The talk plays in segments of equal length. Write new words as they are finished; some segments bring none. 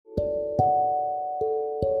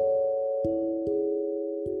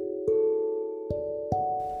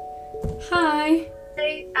Hi,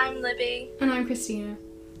 Hey, I'm Libby, and I'm Christina.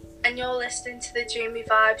 and you're listening to the Dreamy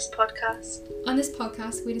Vibes podcast. On this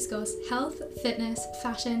podcast, we discuss health, fitness,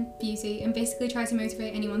 fashion, beauty, and basically try to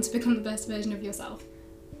motivate anyone to become the best version of yourself.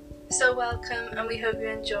 So welcome, and we hope you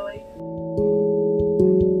enjoy.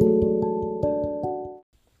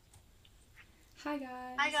 Hi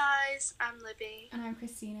guys. Hi guys, I'm Libby. And I'm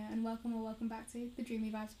Christina, and welcome back to the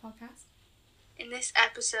Dreamy Vibes podcast. In this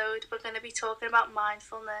episode, we're going to be talking about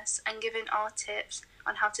mindfulness and giving our tips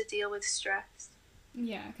on how to deal with stress.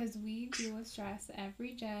 Yeah, because we deal with stress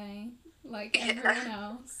every day, like everyone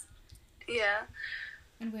else. Yeah.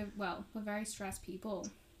 And we're very stressed people.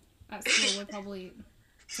 At school, we're probably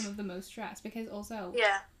some of the most stressed because also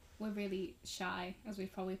we're really shy, as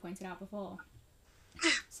we've probably pointed out before.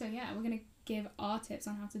 So yeah, we're going to give our tips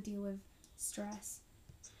on how to deal with stress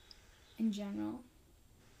in general.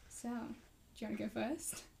 So, do you want to go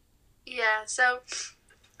first? Yeah, so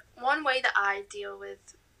one way that I deal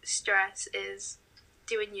with stress is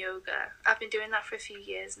doing yoga. I've been doing that for a few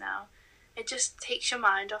years now. It just takes your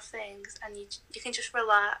mind off things and you can just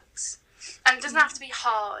relax. And it doesn't have to be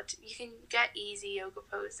hard. You can get easy yoga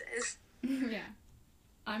poses. Yeah.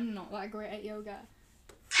 I'm not that great at yoga.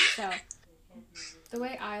 So, the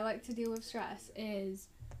way I like to deal with stress is,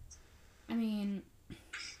 one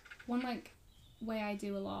way I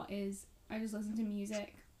do a lot is I just listen to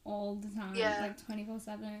music all the time,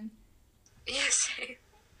 24/7. Yes.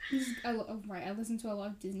 I listened to a lot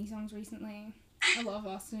of Disney songs recently. A lot of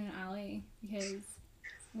Austin and Ally, because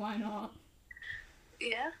why not?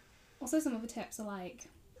 Yeah. Also, some other tips are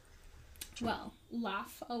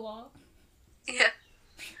laugh a lot. Yeah.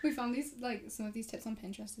 We found some of these tips on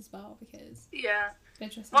Pinterest as well, because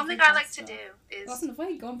Pinterest. One thing I like to do is. That's another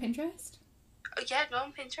way. Go on Pinterest. Oh yeah, go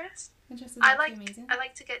on Pinterest. Pinterest is amazing. I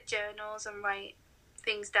like to get journals and write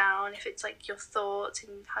things down. If it's like your thoughts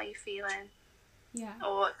and how you're feeling. Yeah.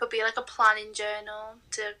 Or it could be like a planning journal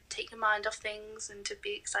to take your mind off things and to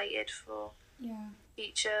be excited for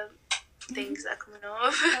future things that are coming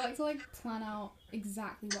up. I like to plan out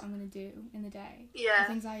exactly what I'm gonna do in the day. Yeah.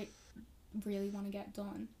 The things I really want to get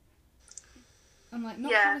done. And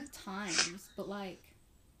not have times, but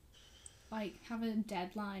have a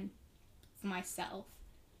deadline for myself.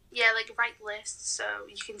 Yeah, write lists so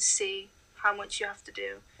you can see how much you have to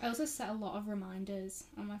do. I also set a lot of reminders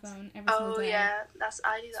on my phone every single day. Oh yeah,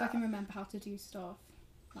 I do that. So I can remember how to do stuff.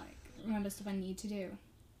 Remember stuff I need to do.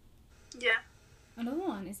 Yeah. Another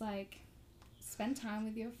one is spend time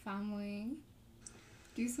with your family.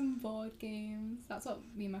 Do some board games. That's what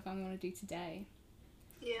me and my family want to do today.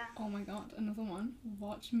 Yeah. Oh my god, another one.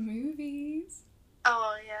 Watch movies.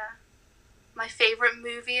 Oh yeah. My favourite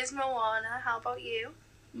movie is Moana. How about you?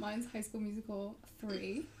 Mine's High School Musical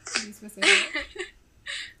 3, to be specific.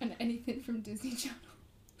 And anything from Disney Channel.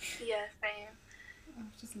 Yeah, same. I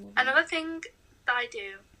just love Another thing that I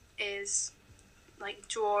do is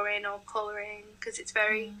drawing or colouring, because it's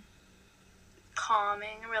very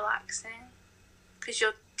calming and relaxing, because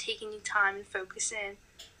you're taking your time and focusing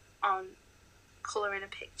on colouring a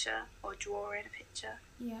picture or drawing a picture.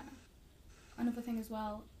 Yeah. Another thing as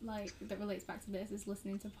well, that relates back to this, is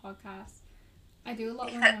listening to podcasts. I do a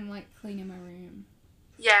lot when I'm cleaning my room.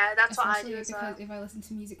 Yeah, that's what I do as well. Because if I listen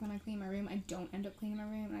to music when I clean my room, I don't end up cleaning my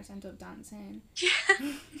room, and I just end up dancing. Yeah.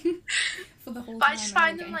 For the whole time. But I just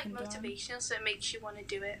find them motivational, so it makes you want to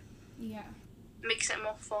do it. Yeah. It makes it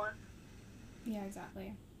more fun. Yeah,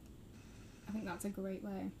 exactly. I think that's a great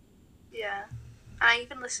way. Yeah. And I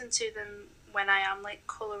even listen to them when I am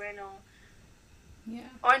colouring or. Yeah.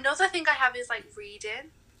 Or another thing I have is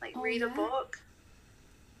reading. Read a book.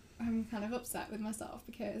 I'm kind of upset with myself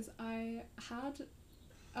because I had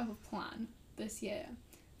a plan this year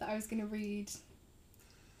that I was going to read.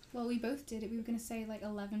 Well, we both did it. We were going to say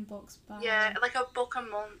 11 books by. Yeah, a book a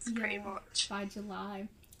month, pretty much. By July.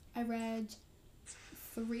 I read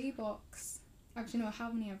 3 books. Actually, no,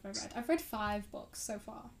 how many have I read? I've read 5 books so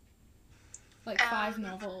far. 5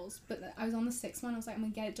 novels. But I was on the 6th one. I was I'm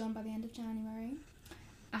going to get it done by the end of January.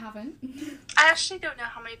 I haven't. I actually don't know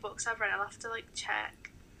how many books I've read. I'll have to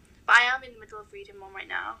check. But I am in the middle of reading one right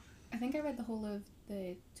now. I think I read the whole of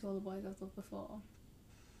the To All the Boys I've Loved Before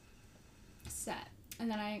set. And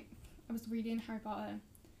then I was reading Harry Potter.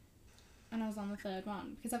 And I was on the 3rd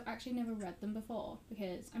one. Because I've actually never read them before.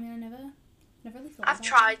 Because, I never really thought I've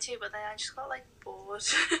tried to, but then I just got bored.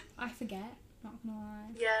 I forget, not gonna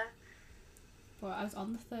lie. Yeah. But I was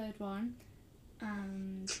on the 3rd one.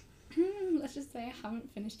 And let's just say I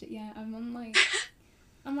haven't finished it yet. I'm on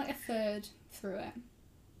I'm a 3rd through it.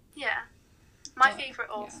 Yeah. My favourite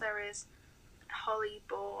author is Holly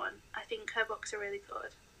Bourne. I think her books are really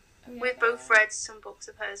good. Oh, yeah. We've both read some books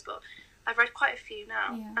of hers, but I've read quite a few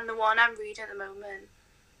now, and the one I'm reading at the moment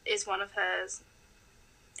is one of hers,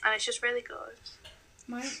 and it's just really good.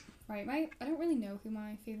 I don't really know who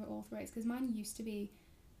my favourite author is, because mine used to be,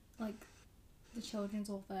 like, the children's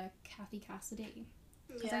author Kathy Cassidy.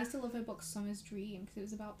 Because I used to love her book Summer's Dream, because it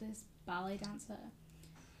was about this ballet dancer,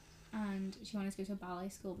 and she wanted to go to a ballet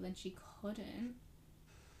school, but then she couldn't,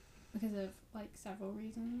 because of, like, several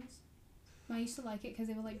reasons. And I used to like it because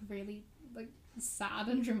they were, like, really, like, sad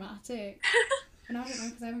and dramatic. And I don't know,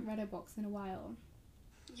 because I haven't read her books in a while.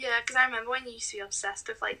 Yeah, because I remember when you used to be obsessed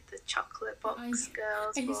with, like, the chocolate box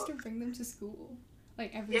girls. I used to bring them to school,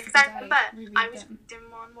 like, every single day. Yeah, because I remember I was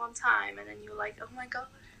reading one time, and then you were like, oh my god.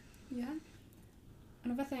 Yeah.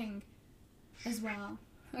 Another thing, as well.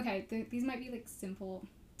 Okay, these might be, like, simple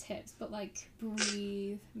tips, but, like,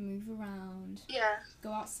 breathe, move around. Yeah.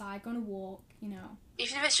 Go outside, go on a walk, you know.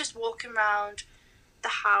 Even if it's just walking around the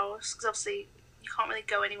house, because obviously you can't really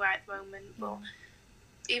go anywhere at the moment, but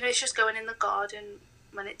even if it's just going in the garden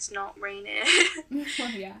when it's not raining. Well,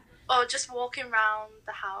 yeah. Or just walking around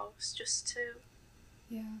the house just to,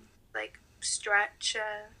 like, stretch.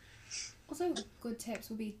 Also, good tips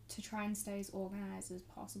would be to try and stay as organised as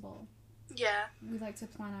possible. Yeah. We like to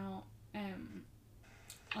plan out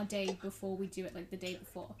our day before we do it, like the day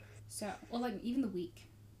before. So, or like even the week.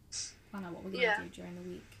 Plan out what we're going to do during the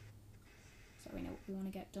week. So we know what we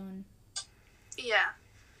want to get done. Yeah.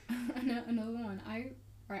 Another one.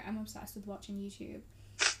 I'm obsessed with watching YouTube.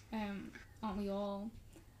 Aren't we all?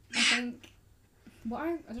 I think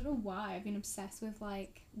I don't know why I've been obsessed with,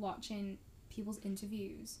 like, watching people's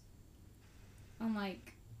interviews on,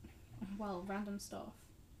 like, well, random stuff.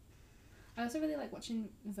 I also really like watching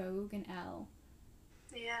Vogue and Elle.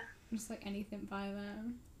 Yeah. Just, like, anything by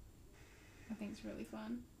them. I think it's really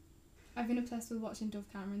fun. I've been obsessed with watching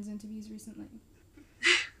Dove Cameron's interviews recently.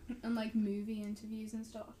 And, like, movie interviews and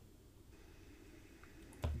stuff.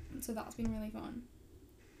 So that's been really fun.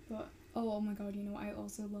 But, oh my god, you know what I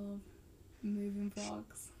also love? Moving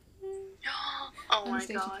vlogs. Oh my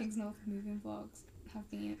Anastasia god. Kingsnorth moving vlogs have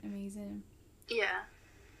been amazing. Yeah.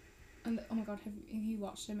 And, oh my god, have you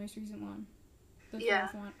watched the most recent one? The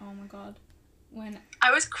fourth one? Oh my god. When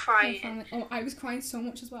I was crying. I was crying so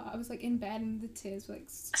much as well. I was, like, in bed and the tears were, like,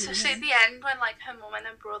 streaming. Especially at the end when, like, her mum and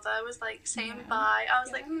her brother was, like, saying bye. I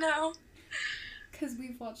was like, no. Because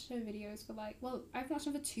we've watched her videos for, like, well, I've watched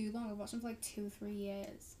them for too long. I've watched them for, like, 2 or 3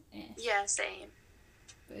 years-ish. Yeah, same.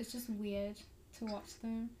 But it's just weird to watch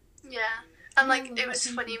them. Yeah. And, like, it was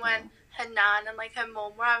funny when her nan and, like, her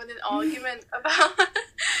mum were having an argument about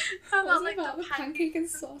like, the pancake and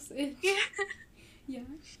sausage. Yeah. Yeah.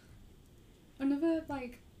 Another,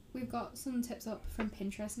 like, we've got some tips up from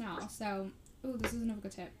Pinterest now. So, this is another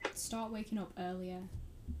good tip. Start waking up earlier.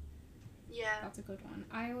 Yeah. That's a good one.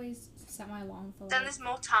 I always set my alarm for, like... Then there's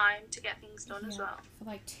more time to get things done as well. For,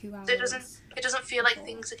 like, 2 hours. So it doesn't feel like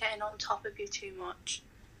things are getting on top of you too much.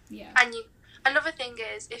 Yeah. And another thing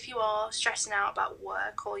is, if you are stressing out about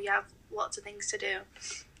work or you have lots of things to do,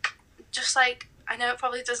 just, like, I know it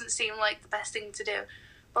probably doesn't seem like the best thing to do,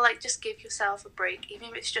 but, like, just give yourself a break, even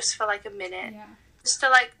if it's just for, like, a minute. Yeah. Just to,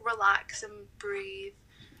 like, relax and breathe.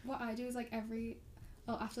 What I do is, like, after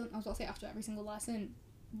every single lesson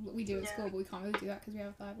we do at school, but we can't really do that because we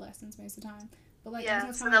have 5 lessons most of the time. But, like,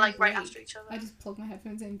 so they're, like, right after each other. I just plug my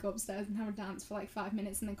headphones in, go upstairs and have a dance for, like, 5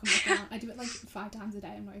 minutes and then come back down. I do it, like, 5 times a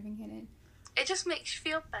day. I'm not even kidding. It just makes you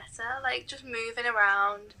feel better, like, just moving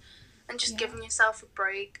around and just giving yourself a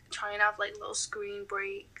break. Try and have, like, little screen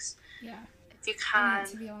breaks. Yeah. If you can.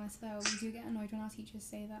 To be honest, though, we do get annoyed when our teachers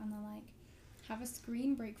say that and they're like, have a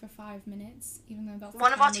screen break for 5 minutes, even though that's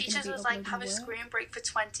one of our teachers was like, have a screen break for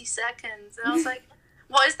 20 seconds. And I was like,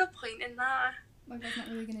 what is the point in that? Like, that's not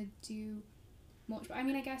really going to do much. But I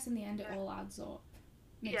mean, I guess in the end it all adds up.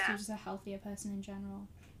 Makes you just a healthier person in general.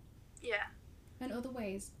 Yeah. And other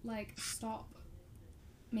ways, like, stop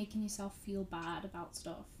making yourself feel bad about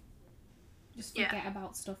stuff. Just forget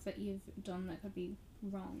about stuff that you've done that could be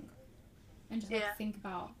wrong. And just, like, think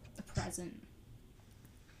about the present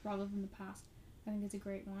rather than the past. I think it's a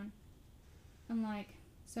great one. And, like,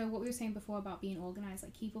 so what we were saying before about being organised,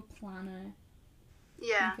 like, keep a planner.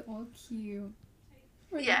 Yeah. Make it all cute.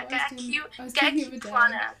 Get a cute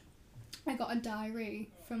planner. I got a diary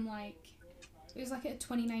from, like, it was like a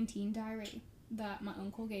 2019 diary that my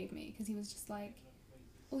uncle gave me because he was just like,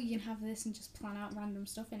 oh, you can have this and just plan out random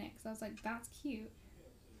stuff in it. Because I was like, that's cute.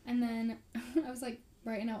 And then I was like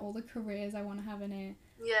writing out all the careers I want to have in it.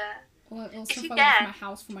 Yeah. All stuff I want for my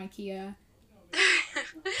house from IKEA.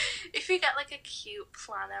 If you get like a cute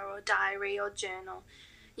planner or diary or journal,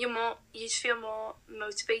 you just feel more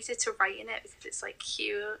motivated to write in it because it's like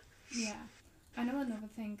cute. Yeah. I know another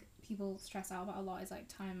thing people stress out about a lot is like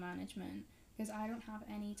time management, because I don't have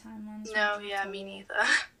any time management. No, yeah, me neither.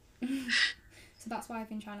 So that's why I've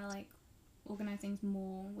been trying to like organize things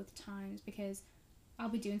more with times, because I'll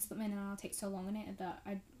be doing something and I'll take so long in it that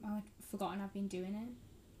I've forgotten I've been doing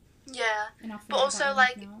it. Yeah, but also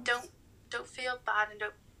like don't feel bad and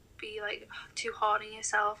don't be like too hard on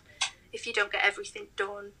yourself if you don't get everything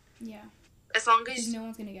done. Yeah. As long as because no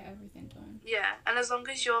one's gonna get everything done. Yeah, and as long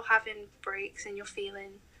as you're having breaks and you're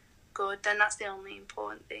feeling good, then that's the only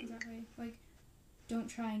important thing. Exactly. Like, don't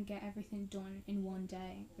try and get everything done in one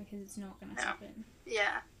day, because it's not gonna happen.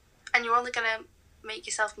 Yeah, and you're only gonna make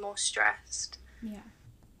yourself more stressed. Yeah.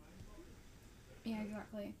 Yeah,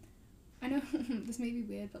 exactly. I know this may be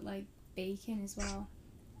weird, but like baking as well.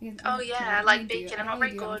 Because I like baking. I'm not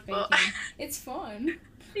very good, but it's fun.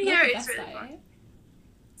 Yeah, it's really fun.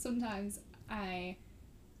 Sometimes I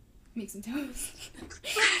make some toast.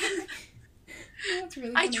 That's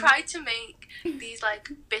really funny. I tried to make these like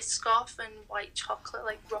Biscoff and white chocolate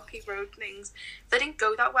like Rocky Road things. They didn't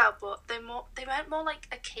go that well, but they went more like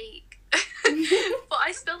a cake. But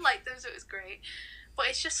I still liked them, so it was great. But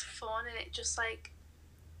it's just fun, and it just like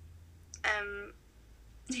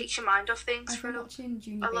takes your mind off things for a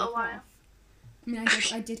little while. I mean,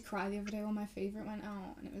 I did cry the other day when my favourite went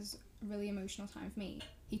out, and it was a really emotional time for me.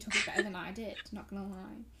 He took it better than I did, not gonna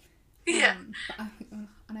lie. Yeah.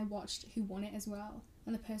 And I watched who won it as well,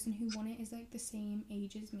 and the person who won it is like the same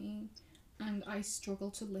age as me, and I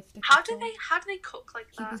struggled to lift a kettle. How do they cook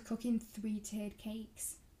like that? He was cooking 3-tiered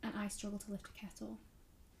cakes, and I struggled to lift a kettle.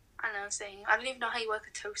 I know, same. I don't even know how you work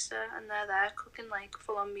a toaster, and they're there cooking like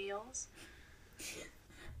full-on meals.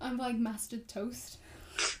 I'm like mastered toast.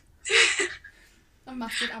 I'm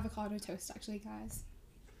mastered avocado toast, actually, guys.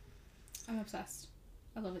 I'm obsessed.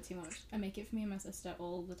 I love it too much. I make it for me and my sister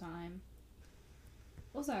all the time.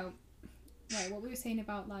 Also, right, what we were saying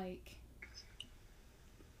about like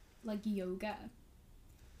yoga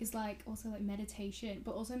is like also like meditation,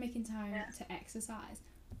 but also making time to exercise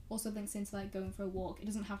also links into like going for a walk. It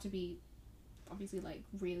doesn't have to be obviously like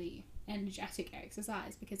really energetic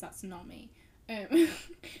exercise, because that's not me. I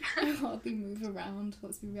hardly move around.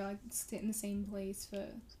 Let's be real, I sit in the same place for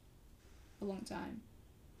a long time.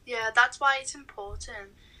 Yeah, that's why it's important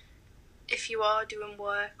if you are doing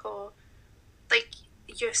work or like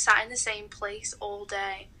you're sat in the same place all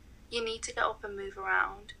day, you need to get up and move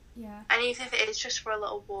around. Yeah. And even if it is just for a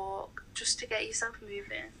little walk, just to get yourself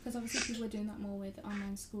moving. Because obviously people are doing that more with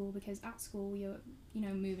online school, because at school you're,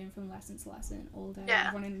 moving from lesson to lesson all day,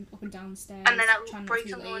 running up and down the stairs. And then at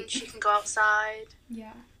break and lunch you can go outside.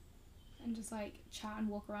 Yeah. And just like chat and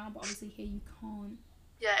walk around, but obviously here you can't.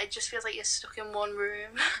 Yeah, it just feels like you're stuck in one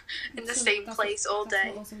room in the same place all day. That's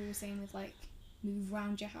what also we were saying with like move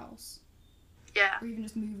around your house. Yeah. Or even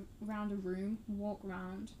just move around a room, walk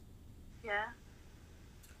around. Yeah.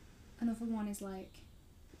 Another one is like,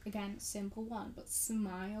 again, simple one, but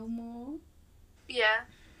smile more. Yeah.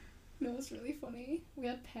 No, it's really funny. We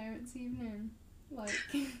had parents' evening, like,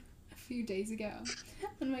 a few days ago,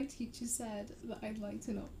 and my teacher said that I'd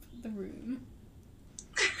lighten up the room.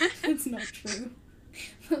 It's not true.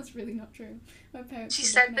 That's really not true. My parents. She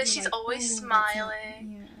said that she's like, always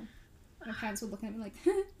smiling. Yeah. My parents were looking at me like,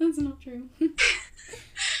 that's not true.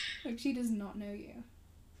 Like, she does not know you.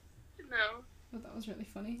 No. But that was really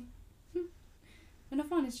funny. Another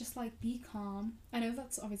one is just like, be calm. I know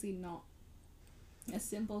that's obviously not a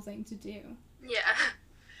simple thing to do. Yeah.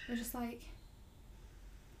 But just like,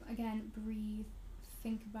 again, breathe,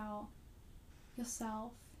 think about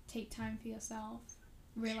yourself, take time for yourself,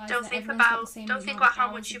 realize don't that think everyone's got the same don't think about how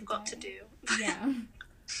much you've got to do. Yeah.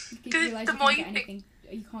 You realize the more you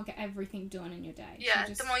you can't get everything done in your day. Yeah,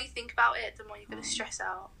 so the more you think about it, the more you're going to stress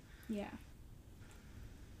out. Yeah.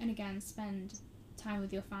 And again, spend time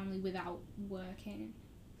with your family without working.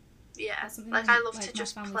 Yeah, like I love to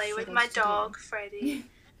just play with my dog, Freddie.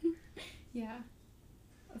 Yeah.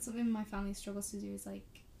 That's something my family struggles to do, is like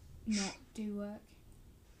not do work.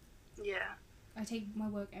 Yeah. I take my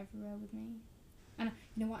work everywhere with me. And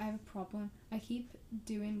you know what, I have a problem. I keep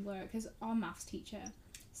doing work, because our maths teacher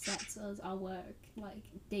sets us our work like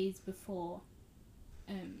days before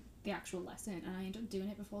the actual lesson, and I end up doing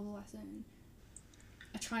it before the lesson.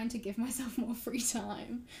 I'm trying to give myself more free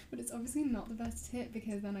time, but it's obviously not the best tip,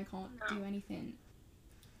 because then I can't do anything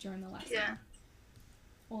during the lesson. Yeah.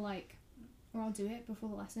 Or I'll do it before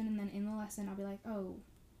the lesson, and then in the lesson I'll be like, oh,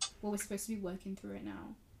 well, we're supposed to be working through it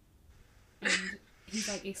now. And he's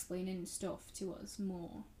like explaining stuff to us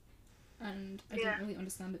more. And I didn't really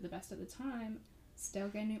understand it the best at the time. Still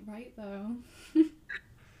getting it right though.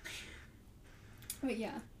 But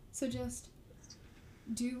yeah, so just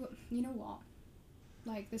do, you know what?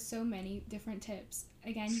 like, there's so many different tips.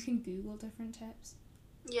 Again, you can Google different tips.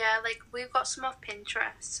 Yeah, like, we've got some off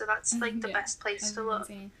Pinterest, so that's, like, the best place to look.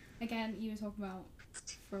 Insane. Again, you were talking about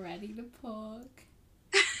Freddie the Pug.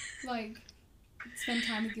 Like, spend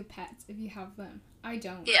time with your pets if you have them. I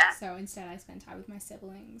don't. Yeah. So instead I spend time with my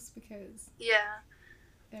siblings because... Yeah.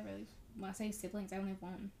 They're really... When I say siblings, I only have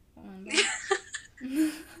one. What am I on about? I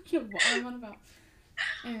don't know what I'm on about.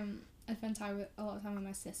 I spend a lot of time with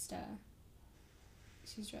my sister.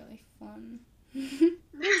 She's really fun.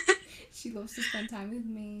 She loves to spend time with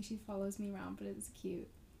me. She follows me around, but it's cute.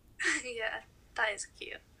 Yeah, that is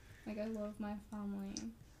cute. Like, I love my family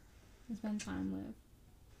to spend time with.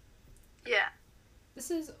 Yeah.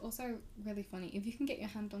 This is also really funny. If you can get your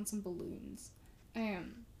hand on some balloons,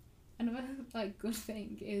 another, like, good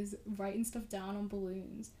thing is writing stuff down on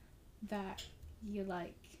balloons that you,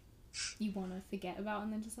 like, you want to forget about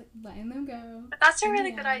and then just, like, letting them go. That's a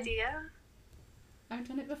really good idea. I've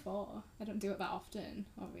done it before. I don't do it that often,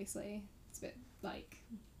 obviously. It's a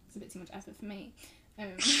bit too much effort for me.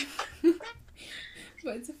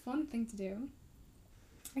 But it's a fun thing to do.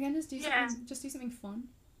 Again, just do something fun.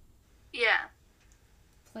 Yeah.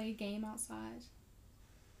 Play a game outside.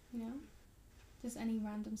 You know? Just any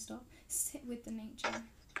random stuff. Sit with the nature.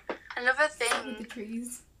 Another thing. Sit with the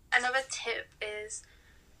trees. Another tip is,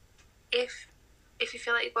 if you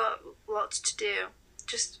feel like you've got lots to do,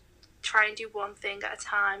 just try and do one thing at a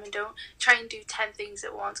time, and don't try and do 10 things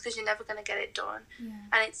at once, because you're never going to get it done. Yeah.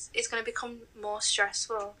 And it's going to become more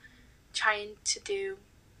stressful trying to do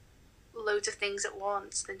loads of things at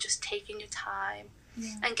once than just taking your time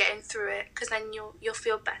and getting through it, because then you'll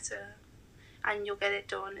feel better and you'll get it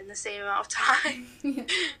done in the same amount of time. Yeah.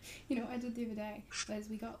 You know what I did the other day was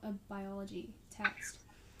we got a biology test,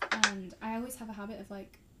 and I always have a habit of,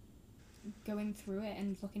 like, going through it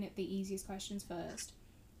and looking at the easiest questions first.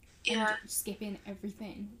 Yeah. And skipping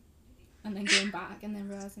everything and then going back and then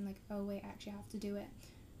realising, like, oh wait, I actually have to do it.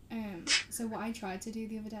 So what I tried to do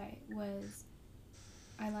the other day was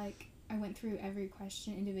I went through every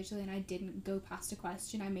question individually, and I didn't go past a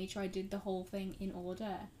question. I made sure I did the whole thing in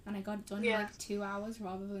order, and I got it done in like 2 hours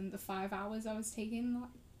rather than the 5 hours I was taking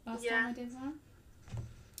last time I did that.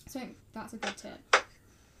 So I think that's a good tip,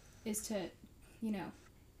 is to, you know,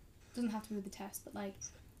 doesn't have to be with the test, but, like,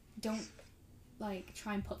 don't, like,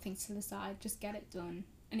 try and put things to the side. Just get it done,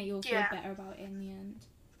 and you'll feel better about it in the end.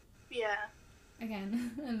 Yeah.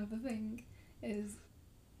 Again, another thing is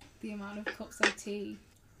the amount of cups of tea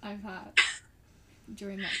I've had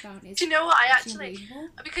during lockdown is... Do you know what? Unbelievable.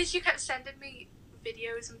 Because you kept sending me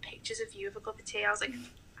videos and pictures of you with a cup of tea, I was like,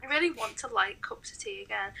 I really want to like cups of tea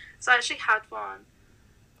again. So I actually had one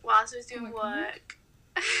whilst I was doing work.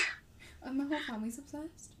 And my whole family's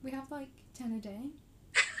obsessed. We have, like, 10 a day.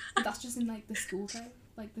 And that's just in, like, the school day.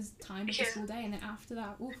 Like, there's time of the school day, and then after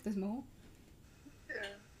that, there's more. Yeah.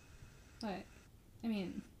 Like, I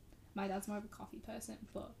mean, my dad's more of a coffee person,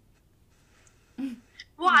 but...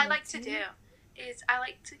 What I like to do is I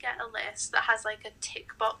like to get a list that has, like, a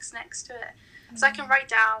tick box next to it. So I can write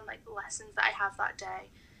down, like, the lessons that I have that day.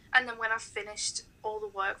 And then when I've finished all the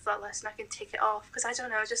work for that lesson, I can tick it off. Because I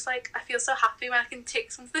don't know, just, like, I feel so happy when I can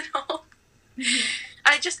tick something off.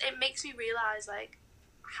 And it makes me realise, like,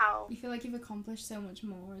 how... You feel like you've accomplished so much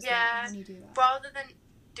more as well when you do that. Rather than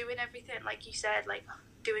doing everything, like you said, like,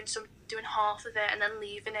 doing half of it and then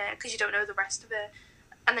leaving it because you don't know the rest of it.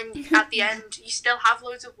 And then at the end, you still have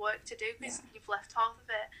loads of work to do because you've left half of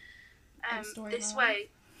it. This way,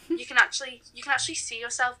 you can actually see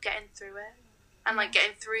yourself getting through it and like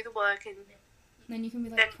getting through the work, and then you can be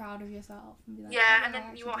like proud of yourself and be like, and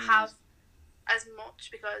then you won't have as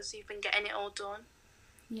much because you've been getting it all done.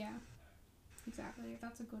 Yeah, exactly.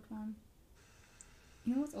 That's a good one.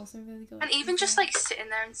 You know what's also really good? And even just like sitting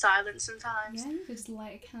there in silence sometimes. Yeah, you could just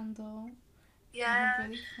light a candle. Yeah. And have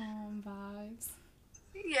really calm vibes.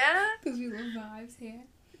 Yeah. Because we love vibes here.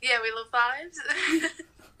 Yeah, we love vibes.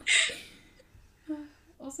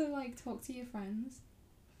 Also, like, talk to your friends.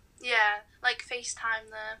 Yeah, like FaceTime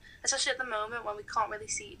them. Especially at the moment when we can't really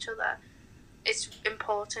see each other. It's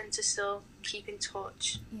important to still keep in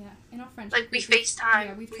touch. Yeah, in our friendship. Like, we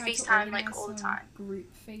FaceTime. We FaceTime, like, all the time.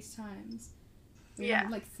 Group FaceTimes. We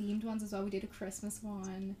had, like, themed ones as well. We did a Christmas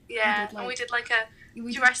one. Yeah, we did like a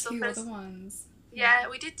dress up as... other ones. Yeah,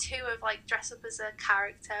 we did 2 of, like, dress up as a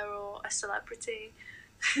character or a celebrity.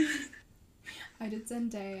 I did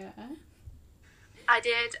Zendaya. I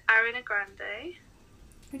did Ariana Grande.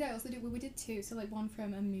 We did 2, so, like, one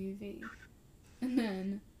from a movie. And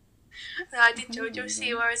then... No, I did JoJo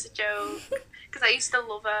Siwa as a joke. Because I used to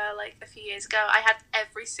love her, like, a few years ago. I had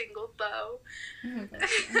every single bow. Oh my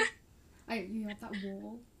gosh, yeah. You had that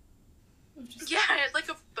wall. Yeah, I had like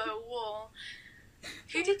a bow wall.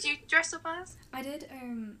 Who did you dress up as? I did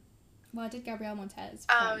Gabrielle Montez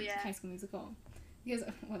from High School Musical. Because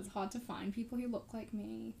it was hard to find people who look like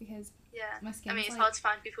me because my skin. I mean, it's hard to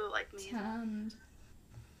find people who like me. Tanned.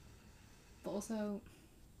 But also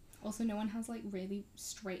no one has like really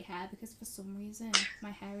straight hair because for some reason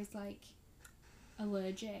my hair is like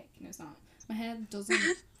allergic. No, it's not. My hair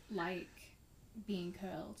doesn't like being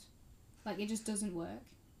curled. Like it just doesn't work.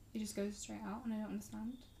 It just goes straight out, and I don't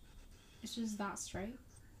understand. It's just that straight.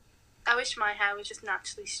 I wish my hair was just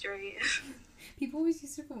naturally straight. People always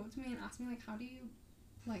used to come up to me and ask me, like, how do you,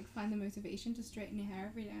 like, find the motivation to straighten your hair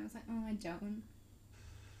every day? And I was like, oh, I don't.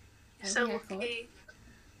 So lucky.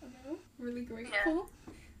 I know, really grateful.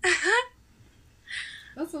 Yeah.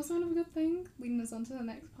 That's also another good thing, leading us on to the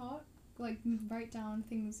next part. Like, write down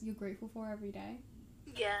things you're grateful for every day.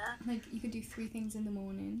 Yeah. Like, you could do 3 things in the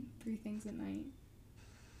morning, 3 things at night.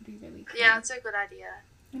 It'd be really cool. Yeah, that's a good idea.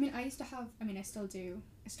 I mean, I still do.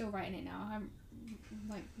 I'm still writing it now. I haven't,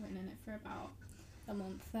 like, written in it for about a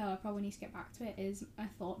month, though. I probably need to get back to it. Is a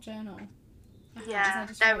thought journal. Yeah, I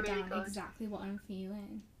just they're write really down good. exactly what I'm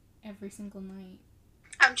feeling every single night.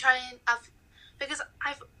 Because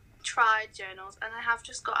I've tried journals and I have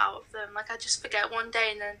just got out of them. Like, I just forget one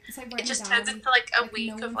day and then it's like it just turns into, like, a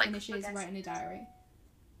week no of, one like, finishes writing a diary.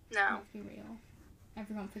 No. Let's be real.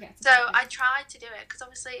 Everyone forgets. So, I tried to do it because,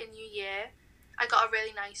 obviously, in New Year, I got a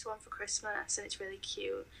really nice one for Christmas and it's really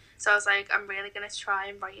cute. So I was like, I'm really going to try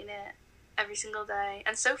and write in it every single day.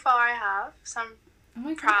 And so far I have, so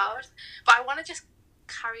I'm proud. But I want to just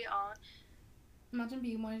carry it on. Imagine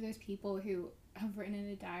being one of those people who have written in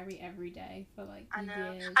a diary every day for like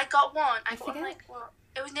years. I got one. I got one like, well,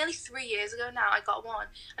 it was nearly 3 years ago now. I got one.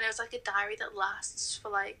 And it was like a diary that lasts for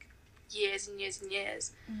like years and years and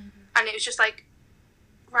years. Mm-hmm. And it was just like,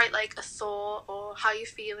 write like a thought or how you're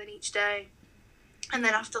feeling each day. And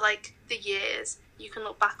then after, like, the years, you can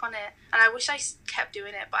look back on it. And I wish I kept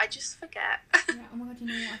doing it, but I just forget. Yeah, oh my god, you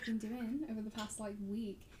know what I've been doing over the past, like,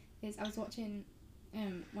 week? Is I was watching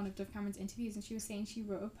one of Dove Cameron's interviews, and she was saying she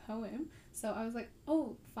wrote a poem. So I was like,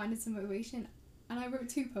 oh, finding some motivation. And I wrote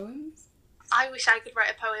 2 poems. I wish I could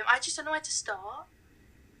write a poem. I just don't know where to start.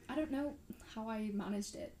 I don't know how I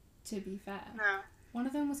managed it, to be fair. No. One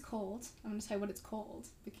of them was called, I'm going to tell you what it's called,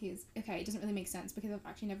 because, okay, it doesn't really make sense, because I've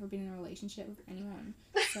actually never been in a relationship with anyone,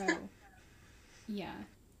 so, yeah,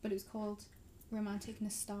 but it was called Romantic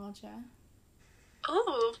Nostalgia.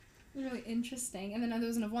 Ooh. It was really interesting, and then there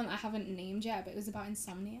was another one that I haven't named yet, but it was about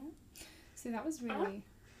insomnia, so that was really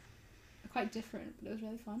quite different, but it was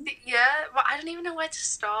really fun. Yeah, but I don't even know where to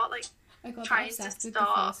start, like, I got obsessed with the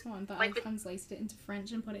first one, but like, I translated it into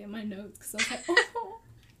French and put it in my notes, because I was like, oh,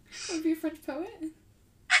 I would be a French poet.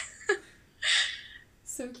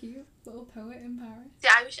 So cute. Little poet in Paris.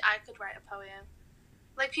 Yeah, I wish I could write a poem.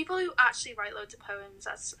 Like, people who actually write loads of poems,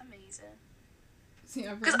 that's amazing.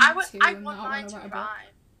 Because I want mine to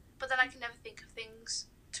rhyme, but then I can never think of things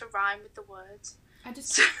to rhyme with the words. I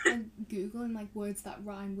just Googling, like, words that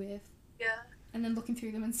rhyme with. Yeah. And then looking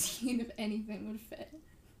through them and seeing if anything would fit.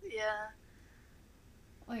 Yeah.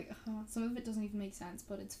 Like, some of it doesn't even make sense,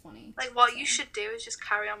 but it's funny. Like, what you should do is just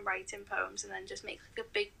carry on writing poems and then just make, like, a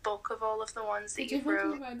big book of all of the ones that you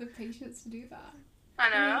wrote. Have the patience to do that? I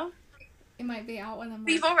know. It might be out when I'm, like,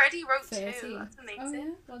 We've already wrote 30. 2. That's amazing. Oh,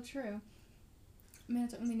 yeah? Well, true. I mean, I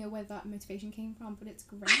don't really know where that motivation came from, but it's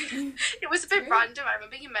great. It was a bit random. I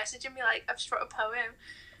remember you messaging me, like, I've just wrote a poem.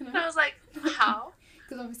 And I was like, how?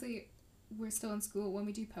 Because obviously, we're still in school. When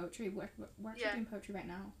we do poetry, we're actually doing poetry right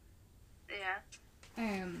now. Yeah.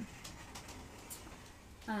 And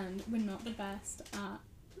we're not the best at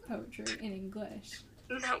poetry in English.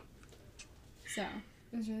 No. So,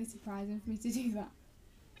 it was really surprising for me to do that.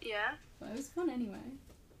 Yeah. But it was fun anyway.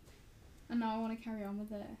 And now I want to carry on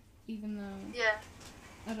with it, even though... Yeah.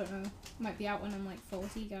 I don't know. Might be out when I'm, like,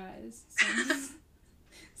 40, guys. So,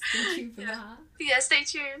 stay tuned for that. Yeah, stay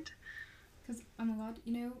tuned. Because, oh my god,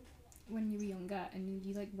 you know, when you were younger and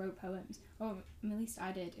you, like, wrote poems, or at least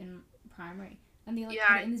I did in primary, and they, like,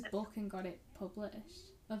 put it in this book and got it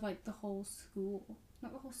published, of, like, the whole school.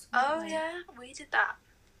 Not the whole school. Oh, like, yeah, we did that.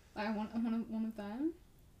 Like, I want one of them.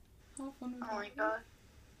 How fun would that be? Oh my god.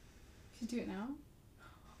 We should do it now.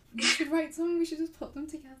 We should write some, we should just put them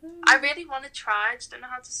together. I really want to try, I just don't know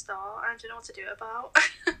how to start, I don't know what to do it about.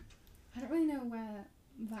 I don't really know where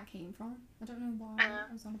that came from. I don't know why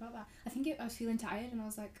I was on about that. I think I was feeling tired and I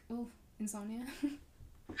was like, oh, insomnia.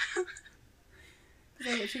 Because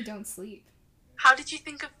I literally don't sleep. How did you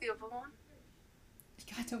think of the other one?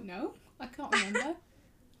 I don't know. I can't remember.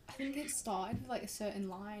 I think it started with, like, a certain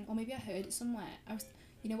line, or maybe I heard it somewhere.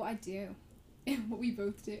 You know what I do? What we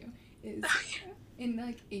both do is in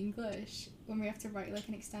like English when we have to write like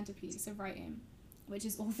an extended piece of writing, which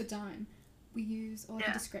is all the time, we use or like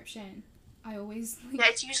a description. I always like,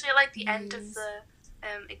 it's usually like the end of the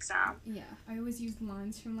exam. Yeah, I always use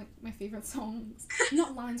lines from like my favourite songs.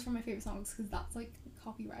 Not lines from my favourite songs because that's like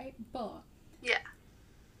copyright, but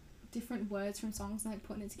different words from songs and like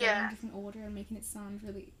putting it together in different order and making it sound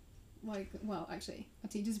really like, well, actually our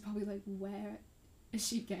teachers are probably like, where is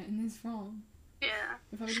she getting this from? Yeah,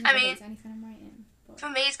 I mean, anything I'm writing. But for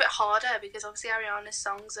me it's a bit harder because obviously Ariana's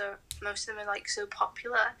songs are, most of them are like so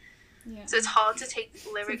popular. Yeah. So it's hard to take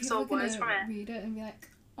lyrics or words from it. Read it and be like,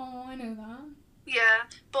 oh, I know that. Yeah,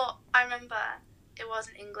 but I remember it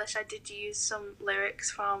wasn't English. I did use some lyrics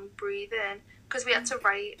from Breathing because we had to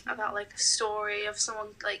write about like a story of someone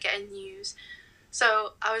like getting news.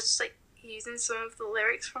 So I was just like using some of the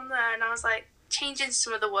lyrics from there, and I was like changing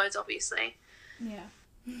some of the words, obviously. Yeah.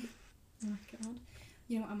 Oh my god.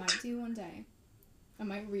 You know what I might do one day? I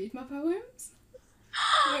might read my poems.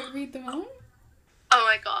 I might read them out. Oh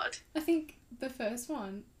my god. I think the first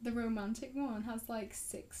one, the romantic one, has like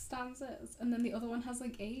 6 stanzas, and then the other one has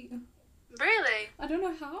like 8. Really? I don't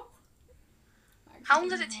know how. How long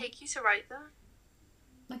did it take you to write that?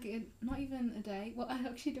 Like, not even a day. Well, I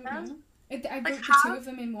actually don't know. I wrote like the 2 of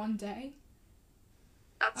them in one day.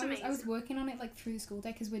 That's amazing. I was working on it like through the school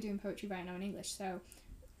day because we're doing poetry right now in English, so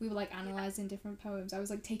we were like analysing different poems. I was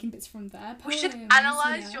like taking bits from their poems. We should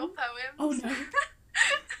analyse your poems. Oh no.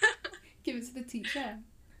 Give it to the teacher.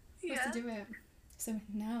 Yeah. To do it. So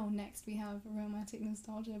now, next we have Romantic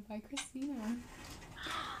Nostalgia by Christina.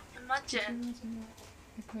 Imagine.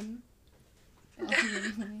 I couldn't. That'd be really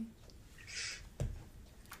funny.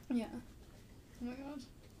 Yeah. Oh my god.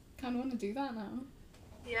 Kinda want to do that now.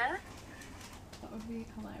 Yeah? That would be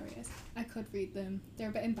hilarious. I could read them. They're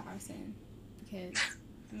a bit embarrassing because,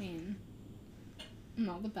 I mean, I'm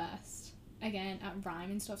not the best. Again, at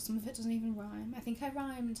rhyme and stuff, some of it doesn't even rhyme. I think I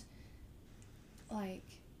rhymed like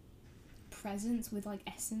presents with like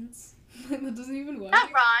essence. Like, that doesn't even work.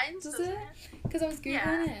 That rhymes, does it? Because I was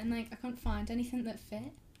googling it and like I couldn't find anything that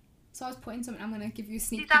fit. So I was putting something. I'm gonna give you a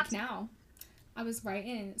sneak peek now. I was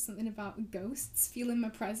writing something about ghosts feeling my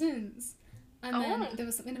presence, and then there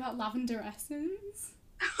was something about lavender essence.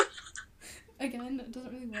 Again, it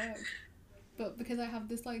doesn't really work, but because I have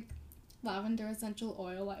this like lavender essential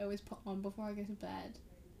oil I always put on before I go to bed,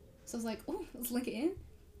 so I was like, oh, let's link it in.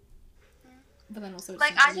 But then also,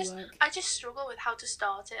 like, I just struggle with how to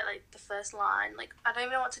start it. Like the first line, like I don't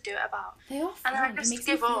even know what to do it about. They are fun. And then I just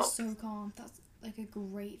give up. It makes me feel so calm. That's like a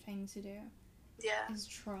great thing to do. Yeah. Is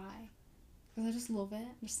try, because I just love it.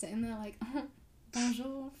 I'm just sitting there like, oh,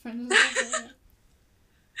 bonjour, friends. Of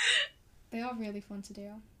They are really fun to do.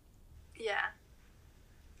 Yeah.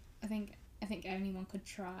 I think anyone could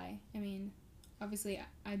try. I mean, obviously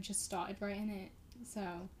I just started writing it, so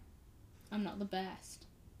I'm not the best.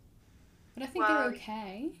 But I think they're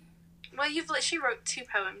okay. Well, you've literally wrote 2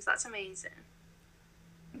 poems. That's amazing.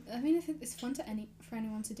 I mean, I think it's fun for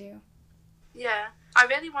anyone to do. Yeah. I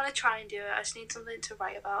really want to try and do it. I just need something to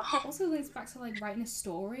write about. Also links back to like writing a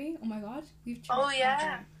story. Oh my god.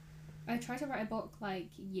 I tried to write a book like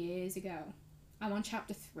years ago. I'm on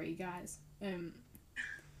chapter 3, guys.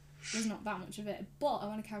 There's not that much of it, but I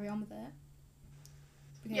want to carry on with it.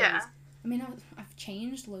 Because, I mean, I've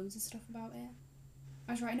changed loads of stuff about it.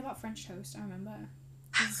 I was writing about French toast, I remember.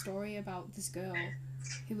 There's a story about this girl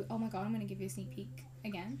who... Oh my god, I'm going to give you a sneak peek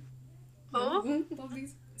again. Oh? Love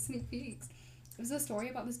these sneak peeks. It was a story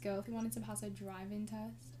about this girl who wanted to pass her driving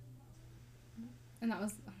test. And that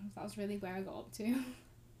was really where I got up to.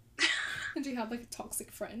 And she had like a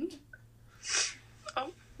toxic friend.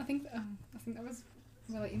 Oh. I think that was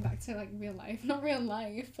relating back to like real life. Not real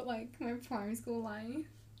life, but like my primary school life.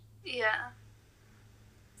 Yeah.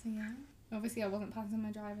 So yeah. Obviously I wasn't passing my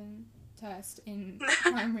driving test in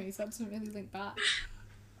primary, so that doesn't really link back.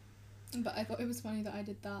 But I thought it was funny that I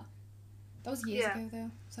did that. That was years ago though,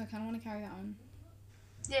 so I kinda wanna carry that on.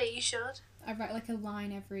 Yeah, you should. I write like a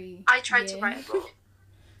line every I tried to write a book.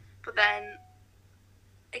 But then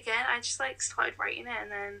again I just like started writing it and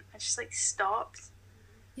then I just like stopped.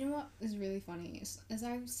 You know what is really funny is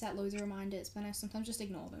I set loads of reminders, but I sometimes just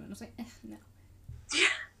ignore them and I was like, no. Yeah.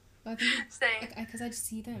 But I think same. Because I just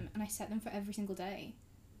see them and I set them for every single day.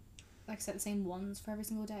 Like I set the same ones for every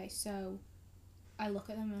single day, so I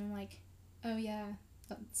look at them and I'm like, oh yeah,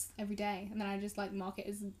 that's every day, and then I just like mark it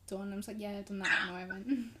as done. I'm just like, yeah, I've done that. No, I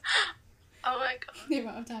haven't. Oh my god. The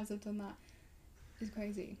amount of times I've done that is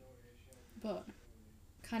crazy, but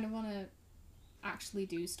kind of want to actually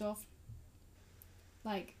do stuff.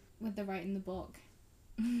 Like with the writing the book,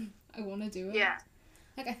 I want to do it. Yeah.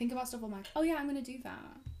 Like I think about stuff. I'm like, oh yeah, I'm gonna do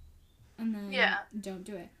that. and then don't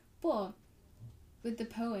do it. But with the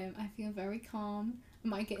poem, I feel very calm. I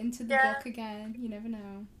might get into the book again. You never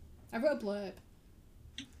know. I wrote a blurb.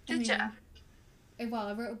 Did you? Well,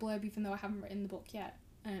 I wrote a blurb even though I haven't written the book yet.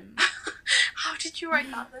 How did you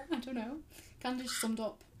write that then? I don't know. Kind of just summed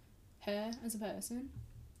up her as a person.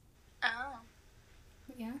 Oh.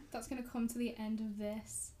 But yeah, that's going to come to the end of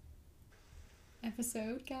this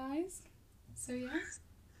episode, guys. So yeah,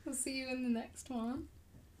 we'll see you in the next one.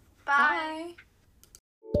 Bye.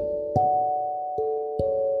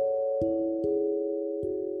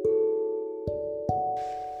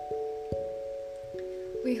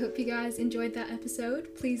 We hope you guys enjoyed that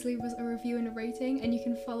episode. Please leave us a review and a rating, and you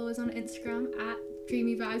can follow us on Instagram at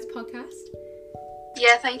Dreamy Vibes Podcast.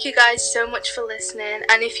 Yeah, thank you guys so much for listening,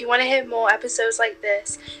 and if you want to hear more episodes like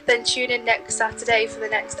this, then tune in next Saturday for the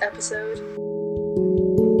next episode.